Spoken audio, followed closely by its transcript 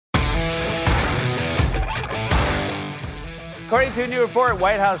According to a new report,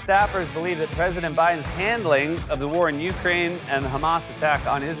 White House staffers believe that President Biden's handling of the war in Ukraine and the Hamas attack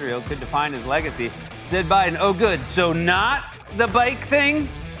on Israel could define his legacy. Said Biden, oh good, so not the bike thing?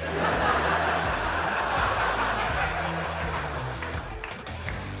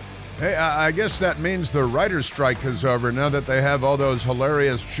 Hey, I guess that means the writer's strike is over now that they have all those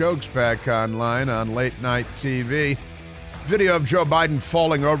hilarious jokes back online on late night TV. Video of Joe Biden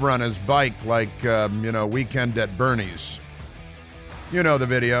falling over on his bike like, Weekend at Bernie's. You know the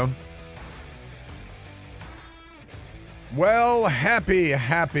video. Well,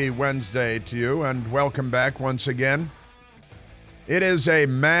 happy Wednesday to you, and welcome back once again. It is a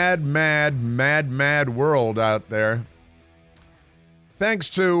mad world out there. Thanks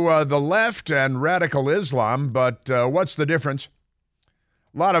to the left and radical Islam, but what's the difference?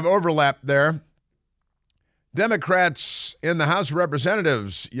 A lot of overlap there. Democrats in the House of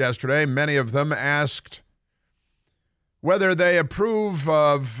Representatives yesterday, many of them asked whether they approve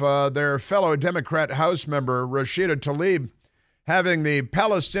of their fellow Democrat House member Rashida Tlaib having the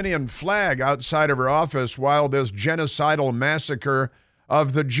Palestinian flag outside of her office while this genocidal massacre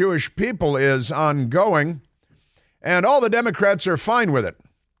of the Jewish people is ongoing. And all the Democrats are fine with it.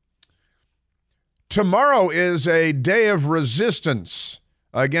 Tomorrow is a day of resistance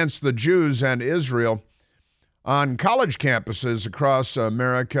against the Jews and Israel. On college campuses across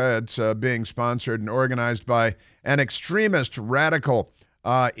America, it's being sponsored and organized by an extremist, radical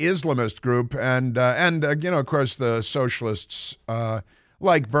Islamist group. And of course, the socialists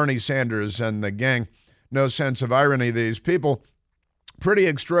like Bernie Sanders and the gang. No sense of irony, these people. Pretty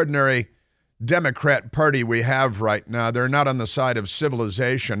extraordinary Democrat Party we have right now. They're not on the side of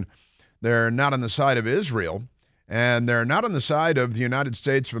civilization. They're not on the side of Israel. And they're not on the side of the United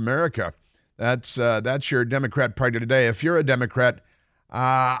States of America. That's your Democrat Party today. If you're a Democrat,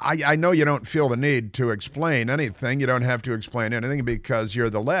 I know you don't feel the need to explain anything. You don't have to explain anything because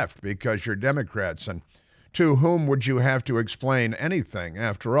you're the left, because you're Democrats. And to whom would you have to explain anything,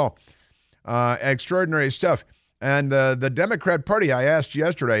 after all? Extraordinary stuff. And the Democrat Party, I asked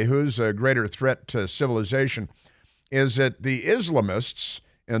yesterday, who's a greater threat to civilization? Is it the Islamists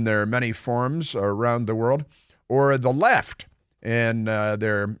in their many forms around the world, or the left in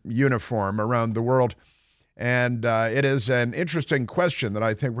their uniform around the world? And it is an interesting question that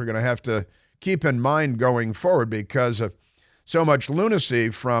I think we're going to have to keep in mind going forward because of so much lunacy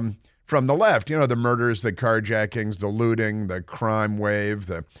from the left. You know, the murders, the carjackings, the looting, the crime wave,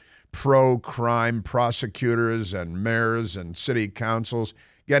 the pro-crime prosecutors and mayors and city councils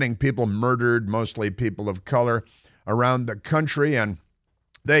getting people murdered, mostly people of color, around the country, and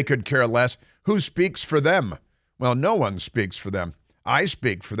they could care less. Who speaks for them? Well, no one speaks for them. I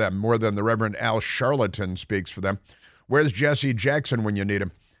speak for them more than the Reverend Al Sharpton speaks for them. Where's Jesse Jackson when you need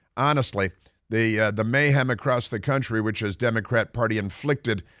him? Honestly, the mayhem across the country, which is Democrat Party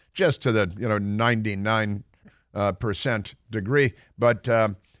inflicted just to the 99% degree, but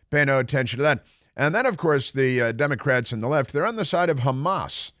pay no attention to that. And then, of course, the Democrats and the left, they're on the side of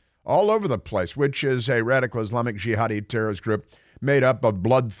Hamas all over the place, which is a radical Islamic jihadi terrorist group made up of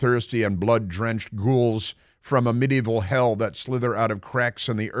bloodthirsty and blood-drenched ghouls from a medieval hell that slither out of cracks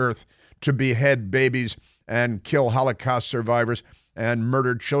in the earth to behead babies and kill Holocaust survivors and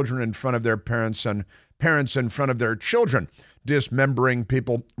murder children in front of their parents and parents in front of their children, dismembering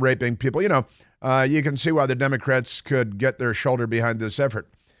people, raping people. You can see why the Democrats could get their shoulder behind this effort,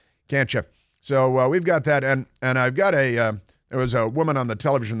 can't you? So we've got that, and I've got there was a woman on the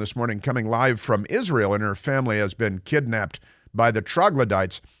television this morning coming live from Israel, and her family has been kidnapped by the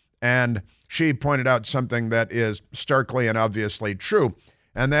troglodytes, and she pointed out something that is starkly and obviously true,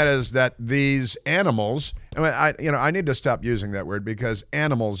 and that is that these animals, I need to stop using that word because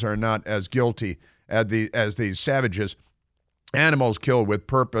animals are not as guilty as these savages. Animals kill with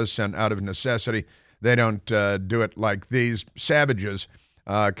purpose and out of necessity. They don't do it like these savages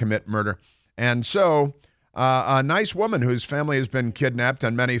commit murder. And so a nice woman whose family has been kidnapped,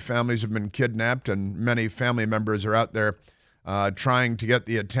 and many families have been kidnapped, and many family members are out there trying to get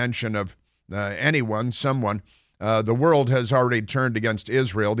the attention of someone. The world has already turned against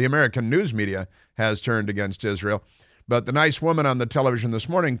Israel. The American news media has turned against Israel. But the nice woman on the television this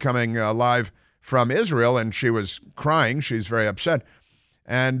morning coming live from Israel, and she was crying. She's very upset.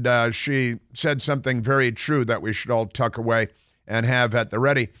 And she said something very true that we should all tuck away and have at the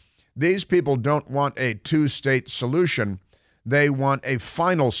ready. These people don't want a two-state solution. They want a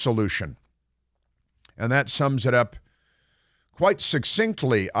final solution. And that sums it up quite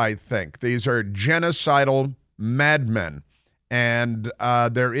succinctly, I think. These are genocidal madmen, and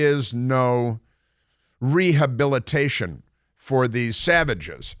there is no rehabilitation for these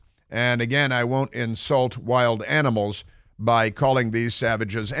savages. And again, I won't insult wild animals, by calling these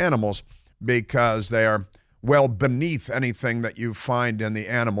savages animals because they are well beneath anything that you find in the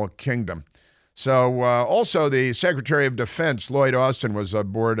animal kingdom. So also the Secretary of Defense, Lloyd Austin, was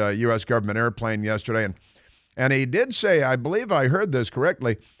aboard a U.S. government airplane yesterday, and he did say, I believe I heard this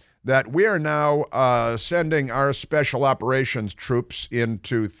correctly, that we are now sending our special operations troops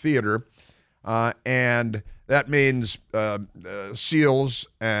into theater, and that means SEALs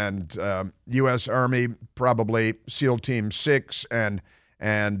and U.S. Army, probably SEAL Team 6 and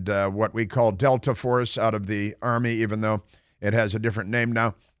what we call Delta Force out of the Army, even though it has a different name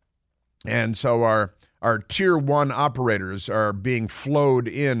now. And so our Tier 1 operators are being flowed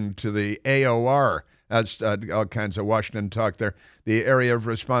into the AOR. That's all kinds of Washington talk there, the area of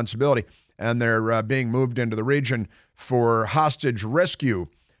responsibility. And they're being moved into the region for hostage rescue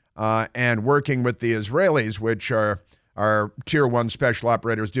and working with the Israelis, which our Tier 1 special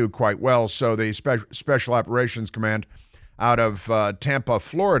operators do quite well. So the Special Operations Command out of Tampa,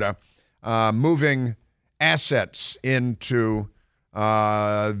 Florida, moving assets into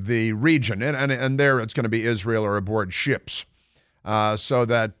the region. And there it's going to be Israel or aboard ships so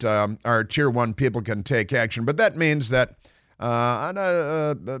that our Tier 1 people can take action. But that means that on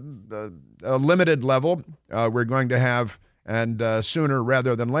a limited level, we're going to have, and sooner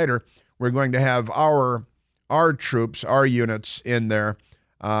rather than later, we're going to have our troops, our units in there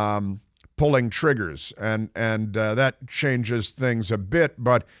pulling triggers, and that changes things a bit.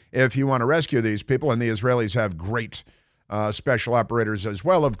 But if you want to rescue these people, and the Israelis have great special operators as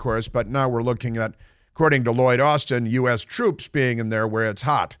well, of course, but now we're looking at, according to Lloyd Austin, U.S. troops being in there where it's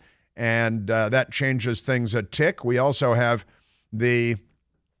hot, and that changes things a tick. We also have the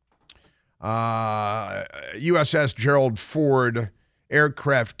USS Gerald Ford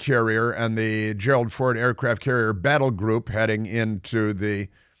aircraft carrier and the Gerald Ford aircraft carrier battle group heading into the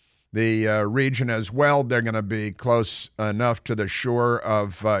region as well. They're going to be close enough to the shore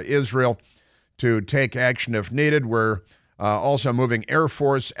of Israel to take action if needed. We're also moving Air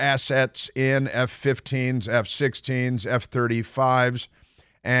Force assets in, F-15s, F-16s, F-35s,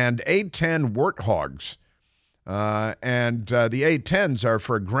 and A-10 Warthogs. And the A-10s are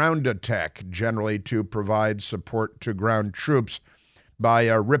for ground attack, generally to provide support to ground troops by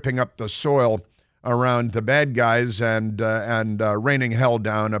ripping up the soil around the bad guys and raining hell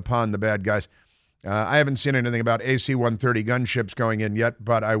down upon the bad guys. I haven't seen anything about AC-130 gunships going in yet,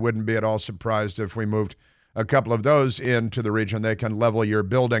 but I wouldn't be at all surprised if we moved a couple of those into the region. They can level your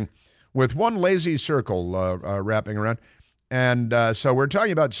building with one lazy circle wrapping around. And so we're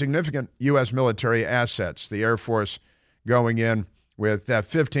talking about significant U.S. military assets. The Air Force going in with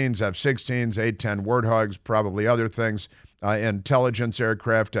F-15s, F-16s, A-10 Warthogs, probably other things, intelligence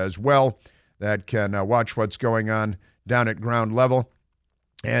aircraft as well that can watch what's going on down at ground level,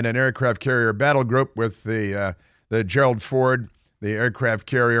 and an aircraft carrier battle group with the Gerald Ford, the aircraft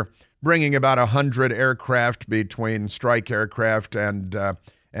carrier, bringing about 100 aircraft between strike aircraft and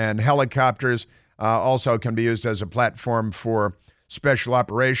helicopters. Also can be used as a platform for special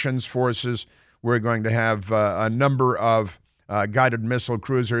operations forces. We're going to have a number of guided missile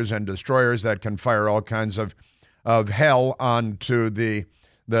cruisers and destroyers that can fire all kinds of hell onto the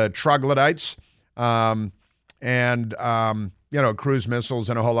troglodytes, cruise missiles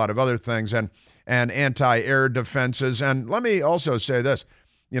and a whole lot of other things, and anti-air defenses. And let me also say this,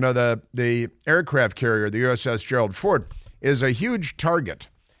 the aircraft carrier, the USS Gerald Ford, is a huge target.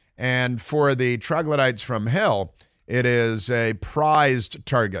 And for the troglodytes from hell, it is a prized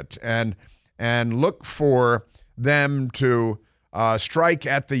target. And look for them to strike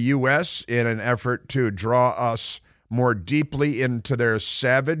at the U.S. in an effort to draw us more deeply into their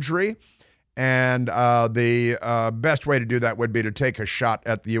savagery. And the best way to do that would be to take a shot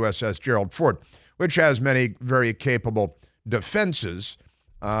at the USS Gerald Ford, which has many very capable defenses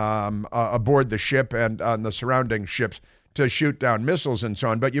aboard the ship and on the surrounding ships to shoot down missiles and so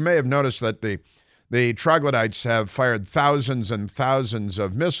on. But you may have noticed that the troglodytes have fired thousands and thousands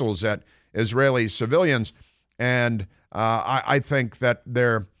of missiles at Israeli civilians, and I think that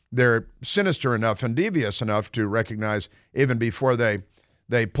they're sinister enough and devious enough to recognize, even before they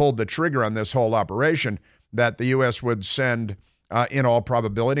pulled the trigger on this whole operation, that the U.S. would send, in all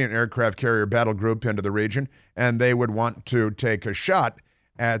probability, an aircraft carrier battle group into the region, and they would want to take a shot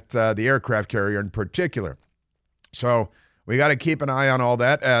at the aircraft carrier in particular. So we got to keep an eye on all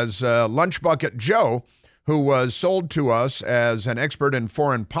that, as Lunch Bucket Joe, who was sold to us as an expert in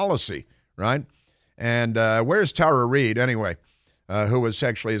foreign policy, right? And where's Tara Reid, anyway, who was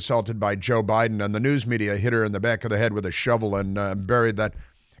sexually assaulted by Joe Biden, and the news media hit her in the back of the head with a shovel and buried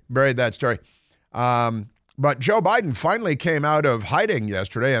that story. But Joe Biden finally came out of hiding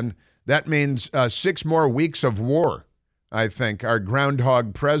yesterday, and that means 6 more weeks of war I think, our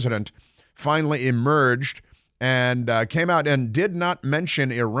groundhog president, finally emerged and came out and did not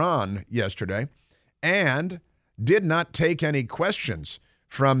mention Iran yesterday and did not take any questions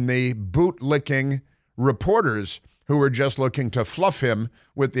from the boot-licking reporters who were just looking to fluff him,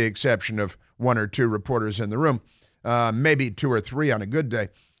 with the exception of one or two reporters in the room, maybe two or three on a good day.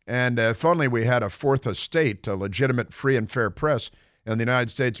 And if only we had a fourth estate, a legitimate, free, and fair press in the United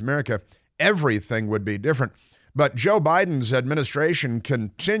States of America, everything would be different. But Joe Biden's administration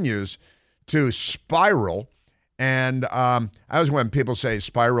continues to spiral. And I always, when people say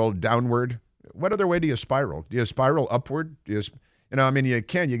spiral downward, what other way do you spiral? Do you spiral upward? Do you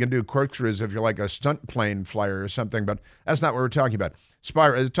you can do corkscrews if you're like a stunt plane flyer or something, but that's not what we're talking about.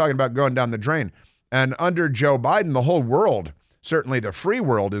 Spiral is talking about going down the drain. And under Joe Biden, the whole world, certainly the free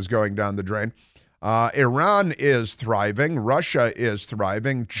world, is going down the drain. Iran is thriving. Russia is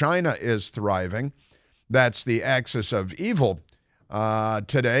thriving. China is thriving. That's the axis of evil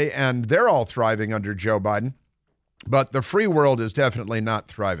today, and they're all thriving under Joe Biden. But the free world is definitely not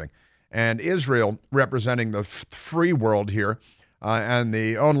thriving. And Israel, representing the free world here, and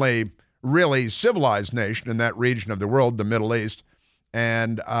the only really civilized nation in that region of the world, the Middle East,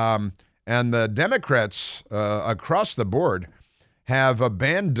 and the Democrats across the board have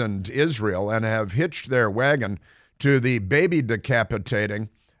abandoned Israel and have hitched their wagon to the baby decapitating,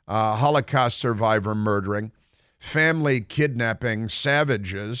 Holocaust survivor murdering, family kidnapping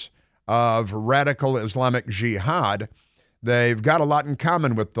savages of radical Islamic jihad. They've got a lot in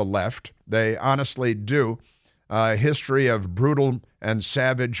common with the left. They honestly do. A history of brutal and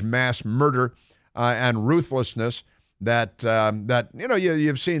savage mass murder and ruthlessness that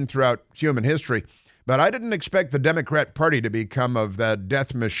you've seen throughout human history. But I didn't expect the Democrat Party to become a part of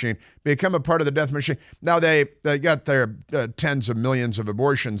the death machine. Now they got their tens of millions of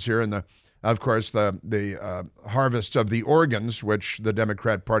abortions here, and of course the harvest of the organs, which the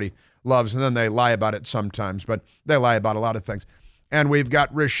Democrat Party loves, and then they lie about it sometimes, but they lie about a lot of things. And we've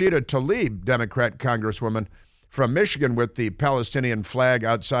got Rashida Tlaib, Democrat Congresswoman from Michigan, with the Palestinian flag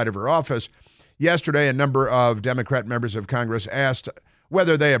outside of her office. Yesterday, a number of Democrat members of Congress asked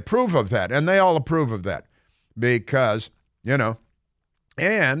whether they approve of that, and they all approve of that because,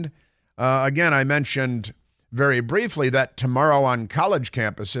 and again, I mentioned very briefly that tomorrow on college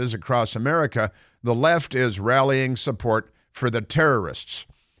campuses across America, the left is rallying support for the terrorists.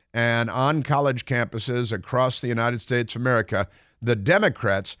 And on college campuses across the United States of America, the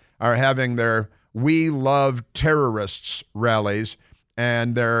Democrats are having their "We Love Terrorists" rallies,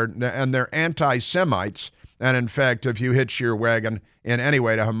 and they're anti-Semites. And in fact, if you hitch your wagon in any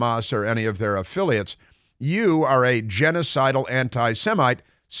way to Hamas or any of their affiliates, you are a genocidal anti-Semite.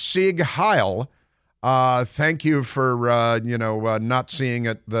 Sieg Heil. Thank you for not seeing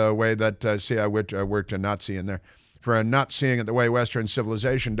it the way that I worked a Nazi in there, for not seeing it the way Western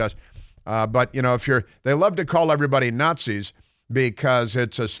civilization does. But they love to call everybody Nazis because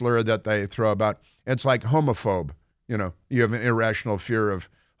it's a slur that they throw about. It's like homophobe. You have an irrational fear of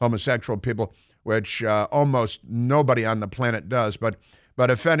homosexual people, which almost nobody on the planet does. But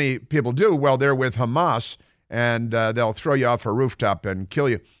if any people do, well, they're with Hamas, and they'll throw you off a rooftop and kill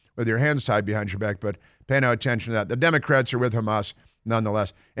you with your hands tied behind your back. But pay no attention to that. The Democrats are with Hamas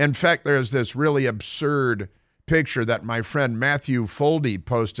nonetheless. In fact, there's this really absurd picture that my friend Matthew Foldy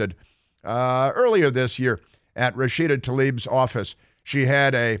posted earlier this year at Rashida Tlaib's office. She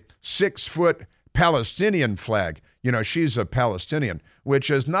had a 6-foot Palestinian flag. She's a Palestinian, which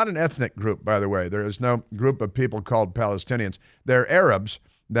is not an ethnic group, by the way. There is no group of people called Palestinians. They're Arabs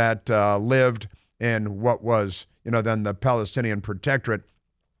that lived in what was, then the Palestinian Protectorate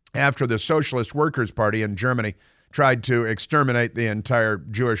after the Socialist Workers' Party in Germany tried to exterminate the entire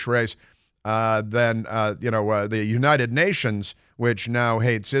Jewish race. The United Nations, which now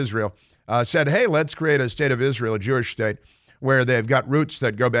hates Israel, said, hey, let's create a state of Israel, a Jewish state, where they've got roots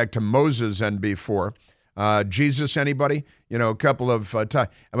that go back to Moses and before. Jesus, anybody? A couple of times.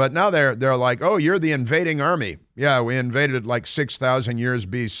 But now they're like, oh, you're the invading army. Yeah, we invaded like 6,000 years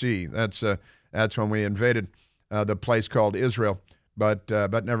BC. That's when we invaded the place called Israel. But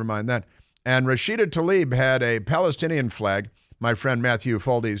never mind that. And Rashida Tlaib had a Palestinian flag, my friend Matthew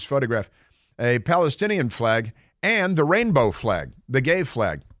Foldy's photograph, a Palestinian flag and the rainbow flag, the gay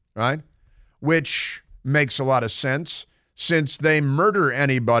flag, right? Which makes a lot of sense since they murder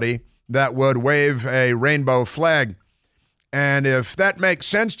anybody that would wave a rainbow flag. And if that makes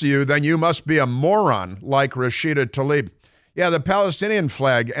sense to you, then you must be a moron like Rashida Tlaib. Yeah, the Palestinian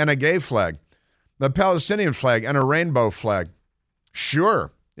flag and a gay flag. The Palestinian flag and a rainbow flag.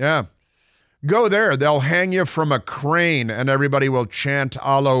 Sure, yeah. Go there. They'll hang you from a crane and everybody will chant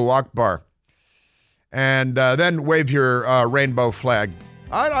Allahu Akbar. and then wave your rainbow flag.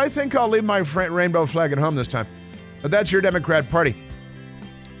 I think I'll leave my rainbow flag at home this time. But that's your Democrat Party.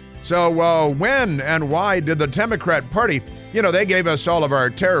 So when and why did the Democrat Party, they gave us all of our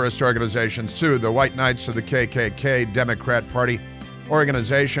terrorist organizations too, the White Knights of the KKK, Democrat Party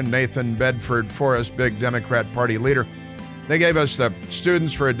organization, Nathan Bedford Forrest, big Democrat Party leader. They gave us the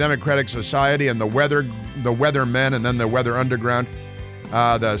Students for a Democratic Society and the Weathermen, and then the Weather Underground,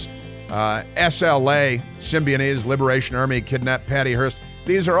 the SLA, Symbionese Liberation Army, kidnapped Patty Hearst.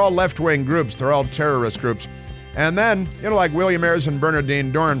 These are all left-wing groups. They're all terrorist groups. And then, like William Ayers and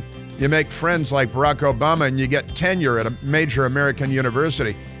Bernardine Dohrn, you make friends like Barack Obama and you get tenure at a major American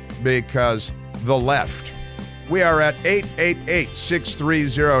university because the left. We are at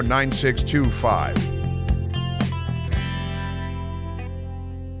 888-630-9625.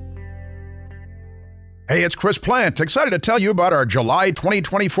 Hey, it's Chris Plant, excited to tell you about our July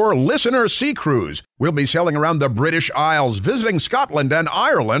 2024 Listener Sea Cruise. We'll be sailing around the British Isles, visiting Scotland and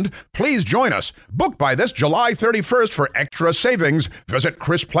Ireland. Please join us. Book by this July 31st for extra savings. Visit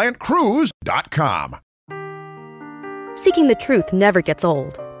ChrisPlantCruise.com. Seeking the truth never gets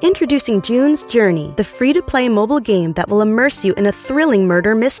old. Introducing June's Journey, the free-to-play mobile game that will immerse you in a thrilling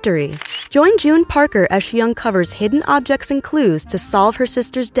murder mystery. Join June Parker as she uncovers hidden objects and clues to solve her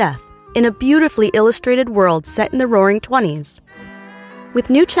sister's death in a beautifully illustrated world set in the Roaring '20s. With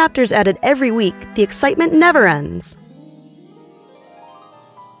new chapters added every week, the excitement never ends.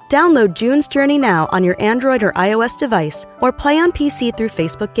 Download June's Journey now on your Android or iOS device, or play on PC through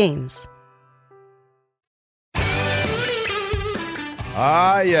Facebook Games.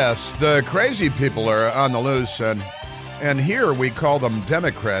 Yes, the crazy people are on the loose, and here we call them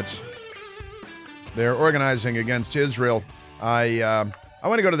Democrats. They're organizing against Israel. I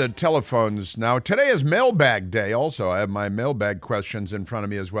want to go to the telephones now. Today is Mailbag Day also. I have my mailbag questions in front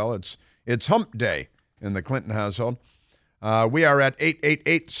of me as well. It's Hump Day in the Clinton household. We are at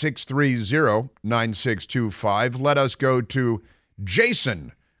 888-630-9625. Let us go to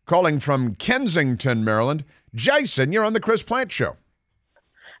Jason, calling from Kensington, Maryland. Jason, you're on the Chris Plant Show.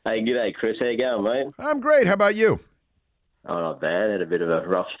 Hey, g'day, Chris. How you going, mate? I'm great. How about you? Oh, not bad. Had a bit of a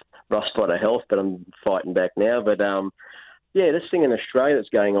rough spot of health, but I'm fighting back now. But, this thing in Australia that's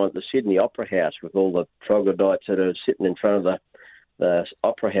going on at the Sydney Opera House with all the troglodytes that are sitting in front of the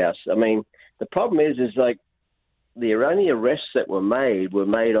Opera House. I mean, the problem is like the only arrests that were made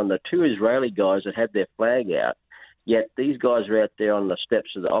on the two Israeli guys that had their flag out, yet these guys are out there on the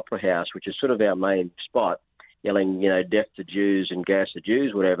steps of the Opera House, which is sort of our main spot, yelling, death to Jews and gas to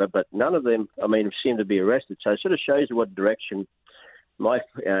Jews, whatever, but none of them, seem to be arrested. So it sort of shows you what direction my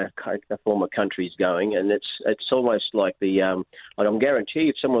former country's going, and it's almost like I can guarantee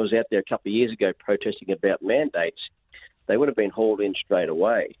if someone was out there a couple of years ago protesting about mandates, they would have been hauled in straight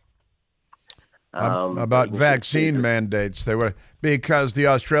away. About vaccine mandates, they were, because the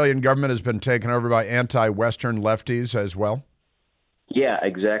Australian government has been taken over by anti-Western lefties as well. Yeah,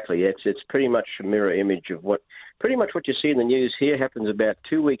 exactly. It's pretty much a mirror image of what you see in the news here happens about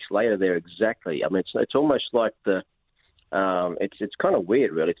 2 weeks later there exactly. It's almost like it's kind of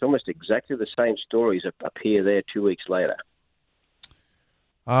weird, really. It's almost exactly the same stories appear there 2 weeks later.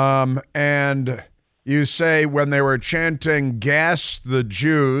 And you say when they were chanting "gas the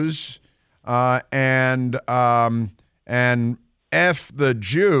Jews" and "F the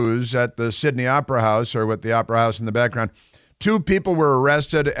Jews" at the Sydney Opera House, or with the Opera House in the background, 2 people were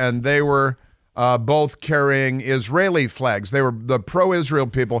arrested, and they were both carrying Israeli flags. They were the pro-Israel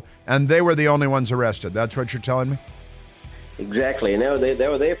people, and they were the only ones arrested. That's what you're telling me? Exactly, and they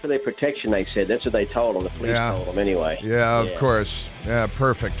were there for their protection, they said. That's what they told them. The police told them anyway. Yeah, of course. Yeah,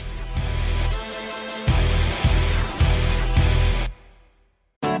 perfect.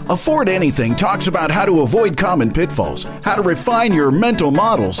 Afford Anything talks about how to avoid common pitfalls, how to refine your mental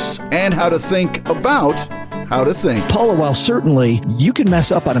models, and how to think about how to think. Paula, while certainly you can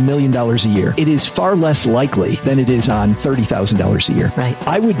mess up on $1 million a year, it is far less likely than it is on $30,000 a year. Right.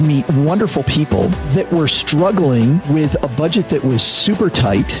 I would meet wonderful people that were struggling with a budget that was super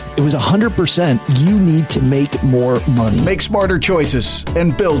tight. It was 100%. You need to make more money. Make smarter choices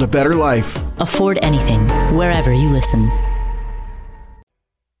and build a better life. Afford Anything, wherever you listen.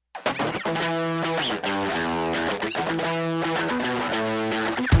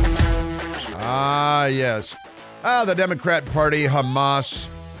 Yes. The Democrat Party, Hamas.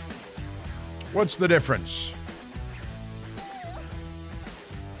 What's the difference?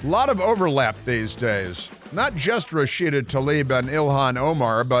 A lot of overlap these days. Not just Rashida Tlaib and Ilhan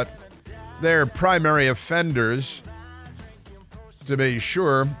Omar, but their primary offenders, to be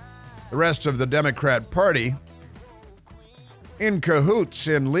sure. The rest of the Democrat Party in cahoots,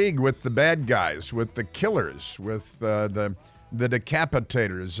 in league with the bad guys, with the killers, with the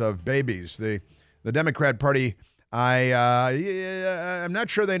decapitators of babies. The Democrat Party, I'm not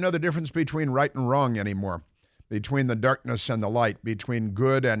sure they know the difference between right and wrong anymore, between the darkness and the light, between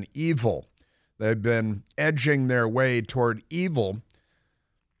good and evil. They've been edging their way toward evil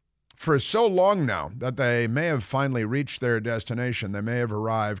for so long now that they may have finally reached their destination. They may have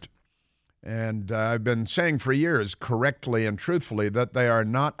arrived. And I've been saying for years, correctly and truthfully, that they are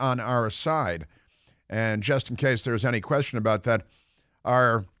not on our side. And just in case there's any question about that,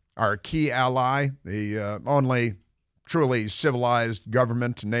 our key ally, the only truly civilized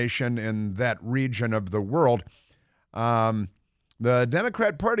government nation in that region of the world, the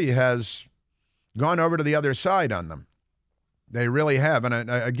Democrat Party has gone over to the other side on them. They really have. And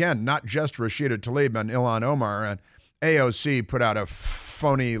again, not just Rashida Tlaib and Ilhan Omar. And AOC put out a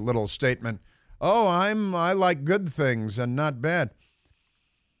phony little statement. Oh, I like good things and not bad.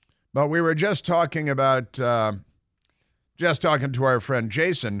 But we were just talking about, to our friend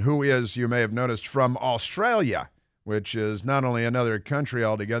Jason, who is, you may have noticed, from Australia, which is not only another country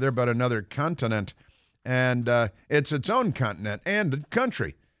altogether, but another continent. And it's its own continent and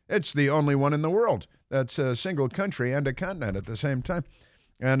country. It's the only one in the world that's a single country and a continent at the same time.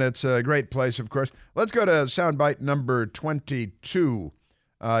 And it's a great place, of course. Let's go to soundbite number 22,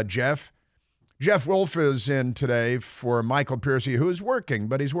 Jeff. Jeff Wolf is in today for Michael Piercy, who is working,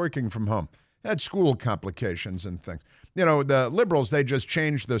 but he's working from home. Had school complications and things. You know, the liberals, they just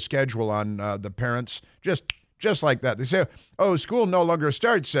changed the schedule on the parents, just like that. They say, oh, school no longer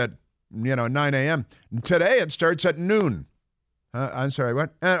starts at, 9 a.m. Today it starts at noon. I'm sorry,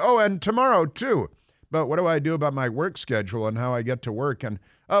 what? And tomorrow, too. But what do I do about my work schedule and how I get to work? And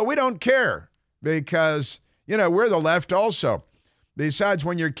we don't care because, we're the left also. Besides,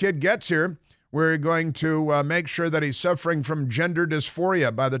 when your kid gets here, we're going to make sure that he's suffering from gender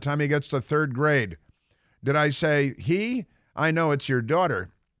dysphoria by the time he gets to third grade. Did I say he? I know it's your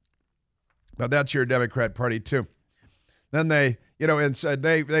daughter. But that's your Democrat Party, too. Then they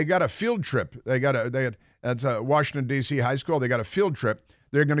got a field trip. That's Washington, D.C. high school. They got a field trip.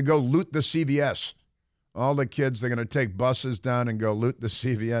 They're going to go loot the CVS. All the kids, they're going to take buses down and go loot the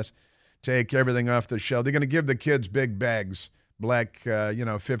CVS, take everything off the shelf. They're going to give the kids big bags, black,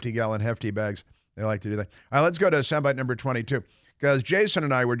 50-gallon hefty bags. They like to do that. All right, let's go to soundbite number 22, because Jason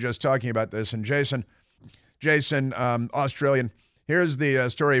and I were just talking about this, and Jason, Australian. Here's the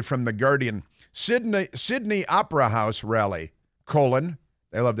story from The Guardian. Sydney Opera House rally, :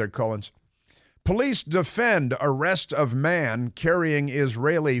 they love their colons. Police defend arrest of man carrying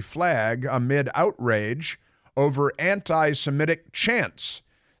Israeli flag amid outrage over anti-Semitic chants.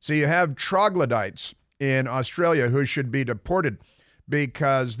 So you have troglodytes in Australia who should be deported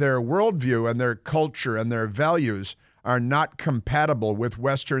because their worldview and their culture and their values are not compatible with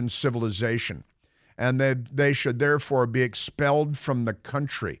Western civilization. And they should therefore be expelled from the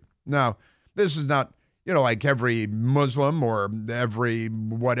country. Now, this is not, like every Muslim or every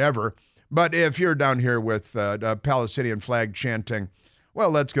whatever. But if you're down here with a Palestinian flag chanting, well,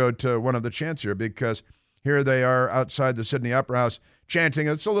 let's go to one of the chants here, because here they are outside the Sydney Opera House chanting.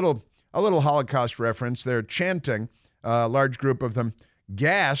 It's a little Holocaust reference. They're chanting, a large group of them,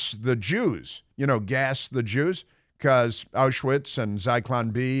 gas the Jews. Gas the Jews, because Auschwitz and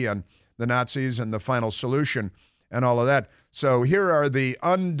Zyklon B and the Nazis and the final solution and all of that. So here are the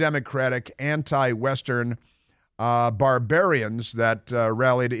undemocratic, anti-Western barbarians that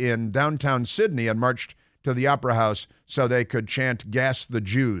rallied in downtown Sydney and marched to the Opera House so they could chant "Gas the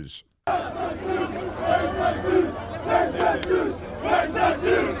Jews."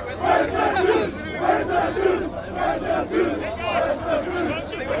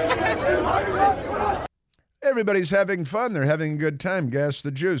 Everybody's having fun. They're having a good time. Gas the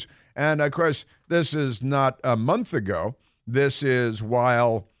Jews. And, of course, this is not a month ago. This is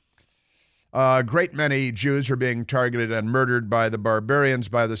while a great many Jews are being targeted and murdered by the barbarians,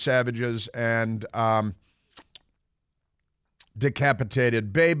 by the savages, and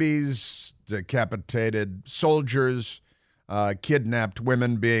decapitated babies, decapitated soldiers, kidnapped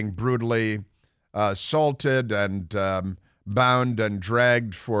women being brutally assaulted and bound and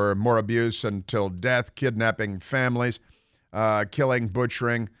dragged for more abuse until death, kidnapping families, killing,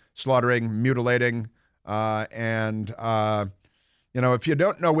 butchering, slaughtering, mutilating, and if you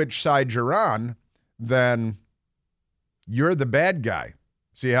don't know which side you're on, then you're the bad guy.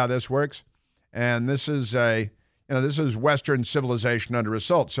 See how this works? And this is this is Western civilization under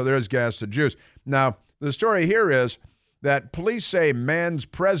assault. So there's gas the Jews. Now, the story here is that police say man's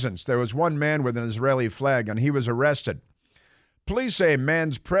presence. There was one man with an Israeli flag, and he was arrested. Police say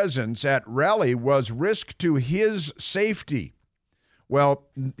man's presence at rally was risk to his safety. Well,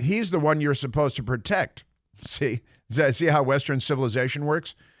 he's the one you're supposed to protect. See how Western civilization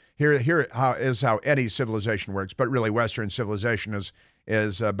works? Here is how any civilization works, but really Western civilization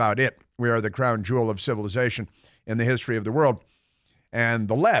is about it. We are the crown jewel of civilization in the history of the world. And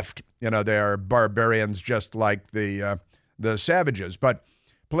the left, they are barbarians just like the savages. But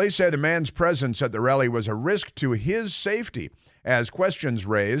police say the man's presence at the rally was a risk to his safety, as questions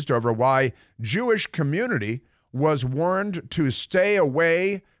raised over why Jewish community was warned to stay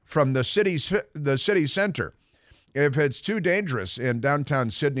away from the city center. If it's too dangerous in downtown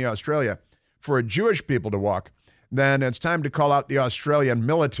Sydney, Australia, for Jewish people to walk, then it's time to call out the Australian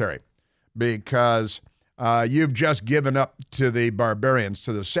military, because you've just given up to the barbarians,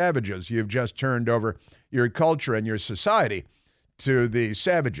 to the savages. You've just turned over your culture and your society to the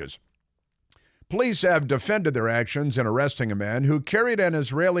savages. Police have defended their actions in arresting a man who carried an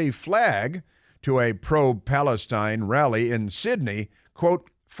Israeli flag to a pro-Palestine rally in Sydney, quote,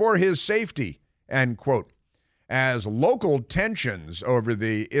 for his safety, end quote. As local tensions over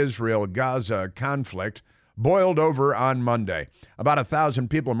the Israel-Gaza conflict boiled over on Monday. About 1,000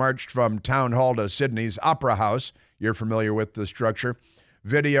 people marched from Town Hall to Sydney's Opera House. You're familiar with the structure.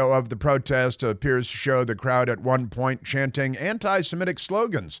 Video of the protest appears to show the crowd at one point chanting anti-Semitic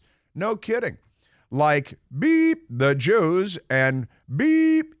slogans. No kidding. Like, beep the Jews and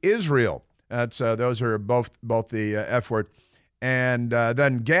beep Israel. Those are both the F word. And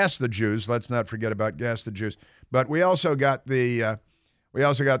then gas the Jews. Let's not forget about gas the Jews. But we also got the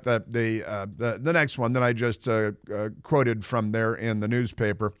next one that I just quoted from there in the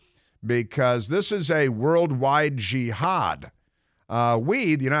newspaper, because this is a worldwide jihad.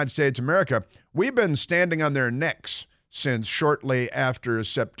 We, the United States of America, we've been standing on their necks since shortly after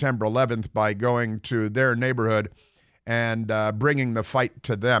September 11th by going to their neighborhood and bringing the fight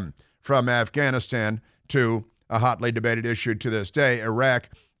to them. From Afghanistan to a hotly debated issue to this day, Iraq,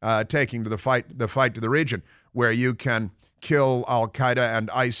 taking to the fight to the region, where you can kill Al-Qaeda and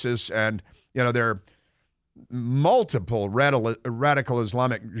ISIS, and there are multiple radical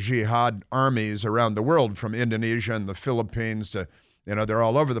Islamic jihad armies around the world, from Indonesia and the Philippines to, they're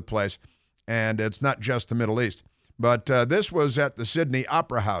all over the place, and it's not just the Middle East. But this was at the Sydney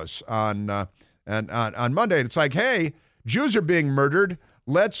Opera House on Monday, and it's like, hey, Jews are being murdered.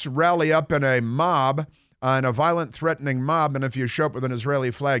 Let's rally up in a mob, in a violent, threatening mob, and if you show up with an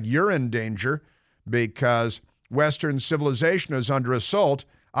Israeli flag, you're in danger, because Western civilization is under assault.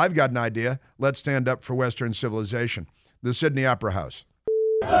 I've got an idea. Let's stand up for Western civilization. The Sydney Opera House.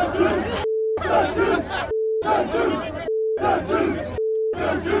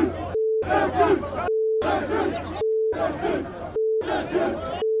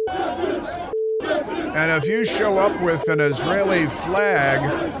 And if you show up with an Israeli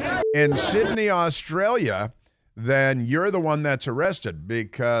flag in Sydney, Australia, then you're the one that's arrested,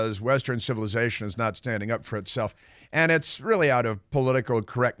 because Western civilization is not standing up for itself. And it's really out of political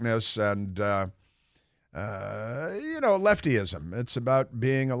correctness and, leftyism. It's about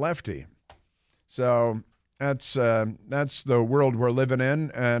being a lefty. So that's the world we're living in,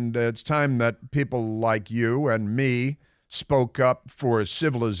 and it's time that people like you and me spoke up for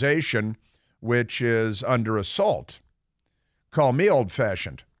civilization, which is under assault. Call me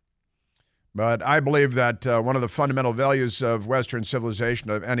old-fashioned. But I believe that one of the fundamental values of Western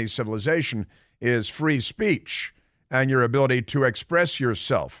civilization, of any civilization, is free speech and your ability to express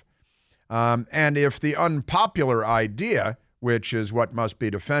yourself. And if the unpopular idea, which is what must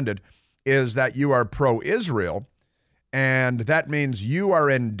be defended, is that you are pro-Israel, and that means you are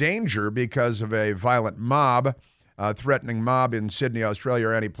in danger because of a violent mob, threatening mob in Sydney, Australia,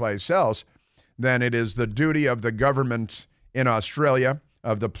 or any place else, then it is the duty of the government in Australia,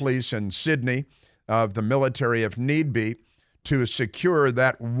 of the police in Sydney, of the military if need be, to secure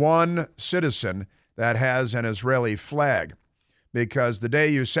that one citizen that has an Israeli flag. Because the day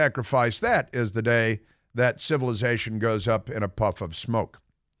you sacrifice that is the day that civilization goes up in a puff of smoke.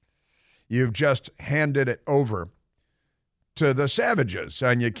 You've just handed it over to the savages,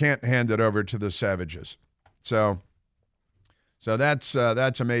 and you can't hand it over to the savages. So that's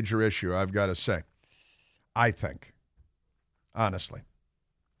a major issue, I've got to say, I think, honestly.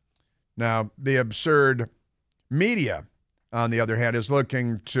 Now, the absurd media, on the other hand, is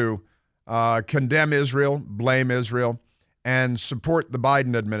looking to condemn Israel, blame Israel, and support the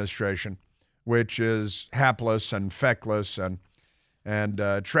Biden administration, which is hapless and feckless and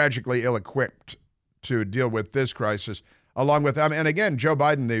tragically ill-equipped to deal with this crisis, along with, and again, Joe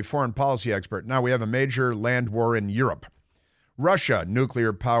Biden, the foreign policy expert. Now we have a major land war in Europe. Russia,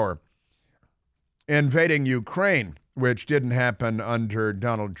 nuclear power, invading Ukraine, which didn't happen under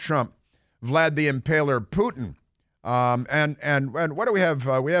Donald Trump. Vlad the Impaler Putin, And what do we have?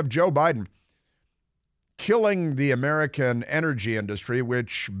 We have Joe Biden killing the American energy industry,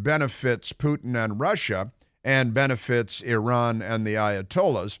 which benefits Putin and Russia and benefits Iran and the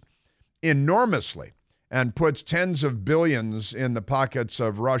Ayatollahs enormously, and puts tens of billions in the pockets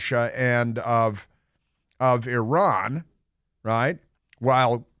of Russia and of Iran, right?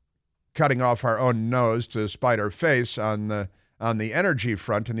 While cutting off our own nose to spite our face on the energy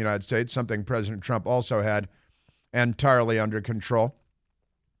front in the United States, something President Trump also had entirely under control.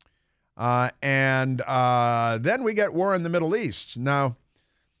 And then we get war in the Middle East. Now,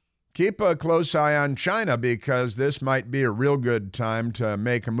 keep a close eye on China, because this might be a real good time to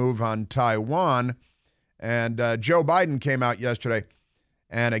make a move on Taiwan. And Joe Biden came out yesterday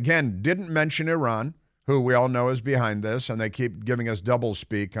and, again, didn't mention Iran, who we all know is behind this, and they keep giving us double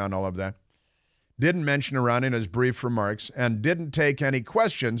speak on all of that. Didn't mention Iran in his brief remarks, and didn't take any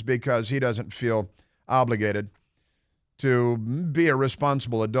questions because he doesn't feel obligated to be a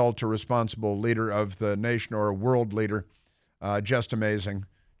responsible adult, a responsible leader of the nation, or a world leader. Just amazing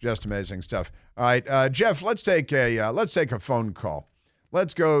stuff. All right, Jeff, let's take a phone call.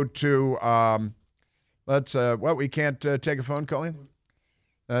 Let's go to we can't take a phone call in?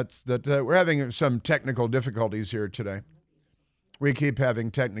 We're having some technical difficulties here today. We keep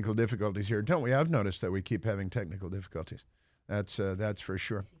having technical difficulties here, don't we? I've noticed that we keep having technical difficulties. That's for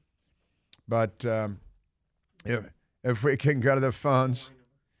sure. But if we can go to the phones,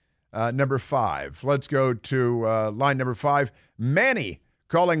 number 5. Let's go to line number 5. Manny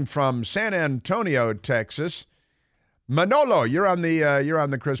calling from San Antonio, Texas. Manolo, you're on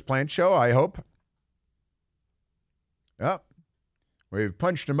the Chris Plant Show, I hope. Oh, we've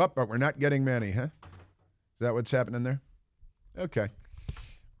punched him up, but we're not getting Manny, huh? Is that what's happening there? Okay.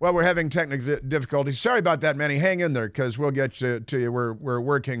 Well, we're having technical difficulties. Sorry about that, Manny. Hang in there, because we'll get to you. We're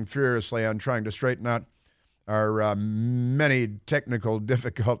working furiously on trying to straighten out our many technical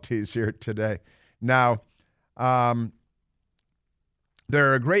difficulties here today. Now, there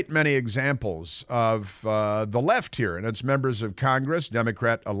are a great many examples of the left here, and it's members of Congress,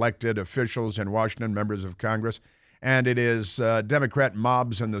 Democrat elected officials in Washington, members of Congress, and it is Democrat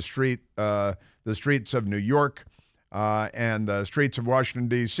mobs in the streets of New York and the streets of Washington,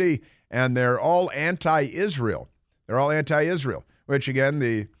 D.C., and they're all anti-Israel. They're all anti-Israel, which, again,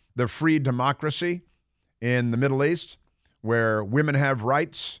 the free democracy in the Middle East, where women have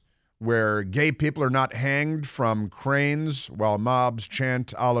rights, where gay people are not hanged from cranes while mobs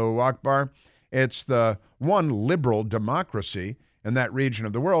chant Allahu Akbar. It's the one liberal democracy in that region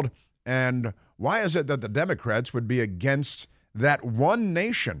of the world. And why is it that the Democrats would be against that one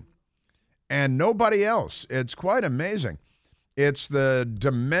nation and nobody else? It's quite amazing. It's the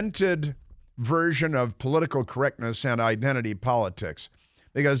demented version of political correctness and identity politics,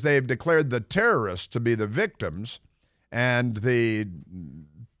 because they've declared the terrorists to be the victims and the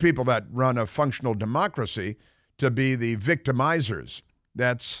people that run a functional democracy to be the victimizers.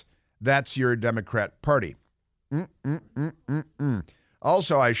 That's your Democrat Party.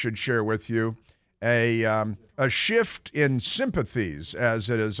 Also, I should share with you a shift in sympathies, as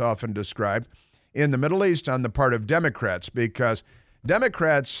it is often described, in the Middle East on the part of Democrats, because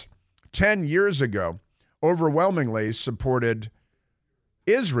Democrats 10 years ago overwhelmingly supported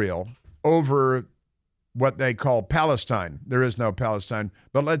Israel over what they call Palestine. There is no Palestine,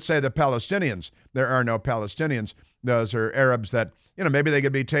 but let's say the Palestinians. There are no Palestinians. Those are Arabs that, maybe they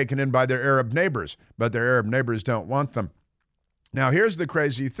could be taken in by their Arab neighbors, but their Arab neighbors don't want them. Now, here's the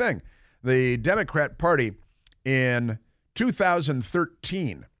crazy thing. The Democrat Party in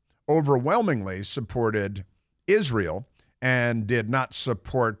 2013 overwhelmingly supported Israel and did not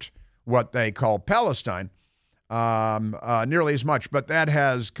support what they call Palestine nearly as much. But that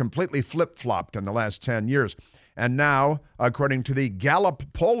has completely flip-flopped in the last 10 years. And now, according to the Gallup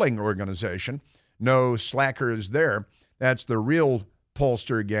polling organization, no slackers there. That's the real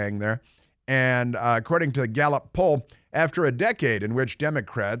pollster gang there. And according to the Gallup poll, after a decade in which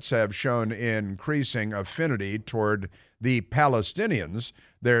Democrats have shown increasing affinity toward the Palestinians,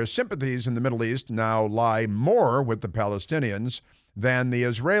 their sympathies in the Middle East now lie more with the Palestinians than the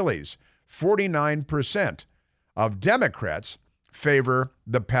Israelis. 49% of Democrats favor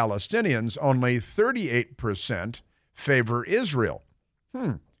the Palestinians, only 38% favor Israel.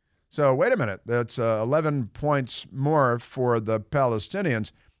 So wait a minute, that's 11 points more for the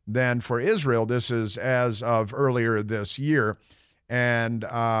Palestinians than for Israel. This is as of earlier this year. And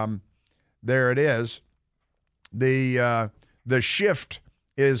there it is. The shift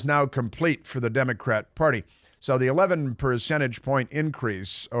is now complete for the Democrat Party. So the 11 percentage point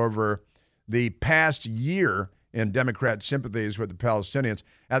increase over the past year in Democrat sympathies with the Palestinians.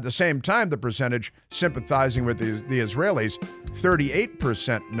 At the same time, the percentage sympathizing with the Israelis,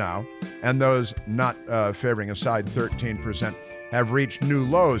 38% now, and those not favoring Assad, 13%, have reached new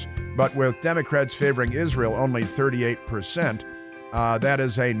lows. But with Democrats favoring Israel, only 38%. That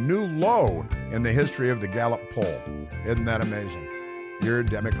is a new low in the history of the Gallup poll. Isn't that amazing? Your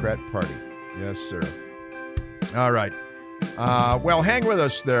Democrat Party. Yes, sir. All right. Well, hang with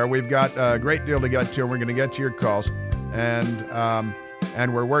us there. We've got a great deal to get to, and we're going to get to your calls.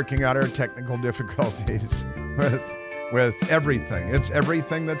 And we're working out our technical difficulties with everything. It's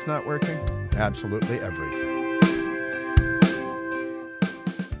everything that's not working. Absolutely everything.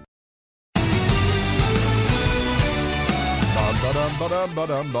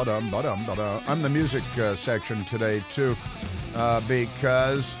 I'm the music section today, too,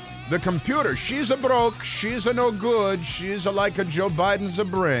 because the computer, she's a broke, she's a no good, she's a like a Joe Biden's a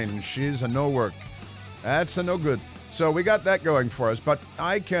brain, she's a no work. That's a no good. So we got that going for us, but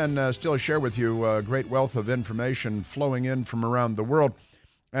I can still share with you a great wealth of information flowing in from around the world.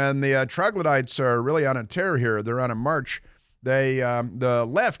 And the troglodytes are really on a tear here. They're on a march. The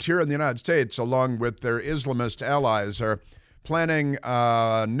left here in the United States, along with their Islamist allies, are planning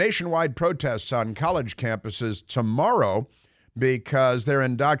nationwide protests on college campuses tomorrow because they're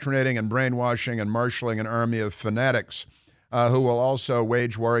indoctrinating and brainwashing and marshaling an army of fanatics who will also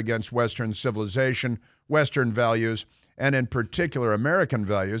wage war against Western civilization, Western values, and in particular American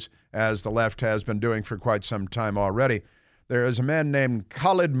values, as the left has been doing for quite some time already. There is a man named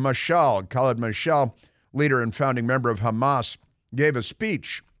Khalid Mashal. Khalid Mashal, leader and founding member of Hamas, gave a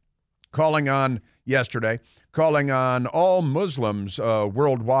speech yesterday calling on all Muslims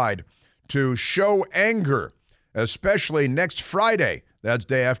worldwide to show anger, especially next Friday, that's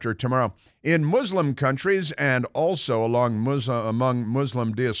day after tomorrow, in Muslim countries and also among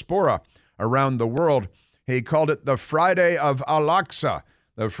Muslim diaspora around the world. He called it the Friday of Al-Aqsa,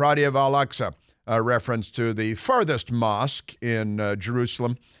 the Friday of Al-Aqsa, a reference to the farthest mosque in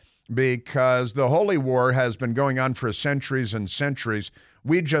Jerusalem, because the Holy War has been going on for centuries and centuries.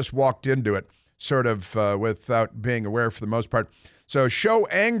 We just walked into it, sort of without being aware for the most part. So show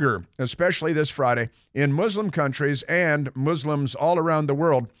anger, especially this Friday, in Muslim countries, and Muslims all around the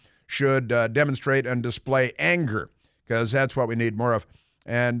world should demonstrate and display anger, because that's what we need more of.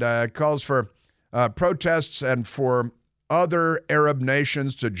 And calls for protests and for other Arab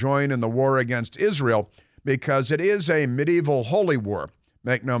nations to join in the war against Israel, because it is a medieval holy war.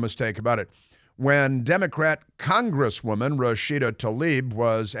 Make no mistake about it. When Democrat Congresswoman Rashida Tlaib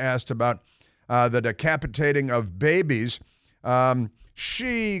was asked about the decapitating of babies,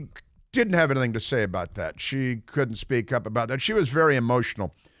 she didn't have anything to say about that. She couldn't speak up about that. She was very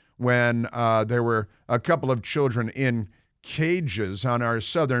emotional when there were a couple of children in cages on our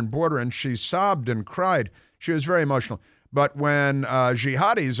southern border, and she sobbed and cried. She was very emotional. But when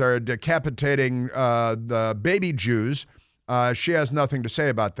jihadis are decapitating the baby Jews, she has nothing to say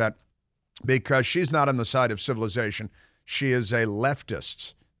about that, because she's not on the side of civilization. She is a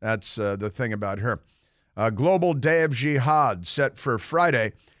leftist. That's the thing about her. A global day of jihad set for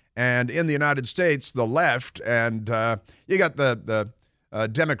Friday. And in the United States, the left, and you got the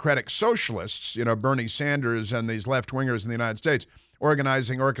Democratic socialists, Bernie Sanders and these left-wingers in the United States,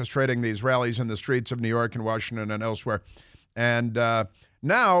 orchestrating these rallies in the streets of New York and Washington and elsewhere. And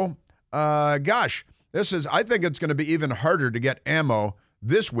now, I think it's going to be even harder to get ammo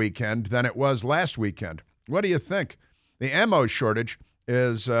this weekend than it was last weekend. What do you think? The ammo shortage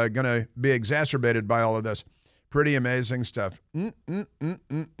is going to be exacerbated by all of this. Pretty amazing stuff. And,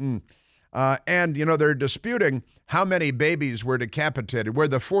 they're disputing how many babies were decapitated, where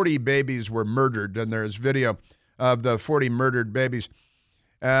the 40 babies were murdered, and there's video of the 40 murdered babies.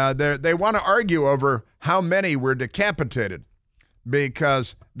 They want to argue over how many were decapitated,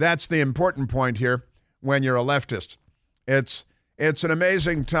 because that's the important point here when you're a leftist. It's an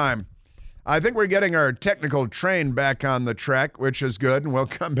amazing time. I think we're getting our technical train back on the track, which is good, and we'll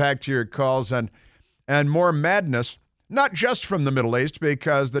come back to your calls and more madness, not just from the Middle East,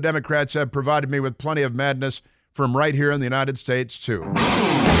 because the Democrats have provided me with plenty of madness from right here in the United States, too.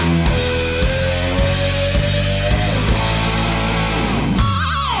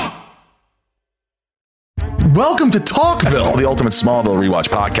 Welcome to Talkville, the ultimate Smallville rewatch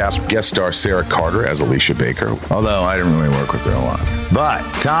podcast. Guest star Sarah Carter as Alicia Baker, although I didn't really work with her a lot. But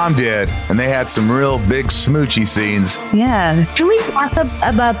Tom did, and they had some real big smoochy scenes. Yeah. Can we talk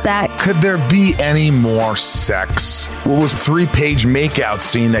about that? Could there be any more sex? What was a 3-page makeout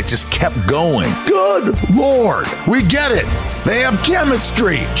scene that just kept going? Good Lord, we get it. They have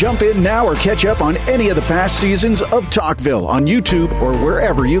chemistry. Jump in now or catch up on any of the past seasons of Talkville on YouTube or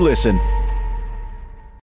wherever you listen.